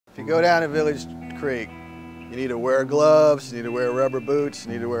If you go down to Village Creek, you need to wear gloves, you need to wear rubber boots,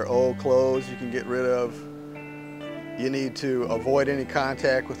 you need to wear old clothes you can get rid of. You need to avoid any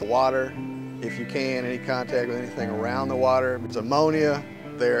contact with the water, if you can, any contact with anything around the water. There's ammonia,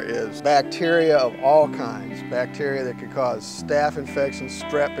 there is bacteria of all kinds, bacteria that could cause staph infections,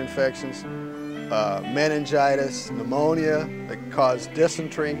 strep infections, meningitis, pneumonia that can cause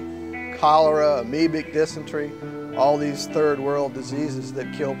dysentery, cholera, amoebic dysentery, all these third world diseases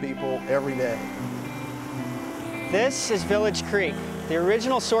that kill people every day. This is Village Creek, the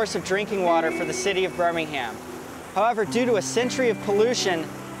original source of drinking water for the city of Birmingham. However, due to a century of pollution,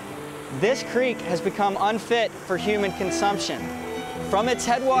 this creek has become unfit for human consumption. From its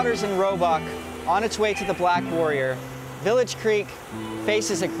headwaters in Roebuck, on its way to the Black Warrior, Village Creek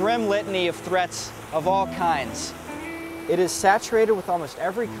faces a grim litany of threats of all kinds. It is saturated with almost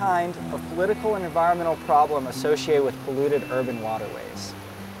every kind of political and environmental problem associated with polluted urban waterways.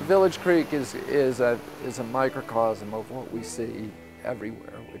 Village Creek is a microcosm of what we see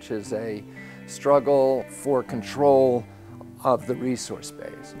everywhere, which is a struggle for control of the resource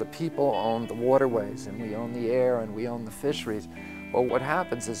base. The people own the waterways, and we own the air, and we own the fisheries. But what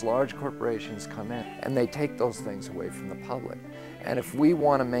happens is large corporations come in and they take those things away from the public. And if we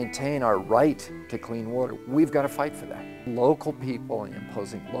want to maintain our right to clean water, we've got to fight for that. Local people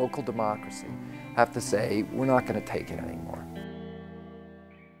imposing local democracy have to say, we're not going to take it anymore.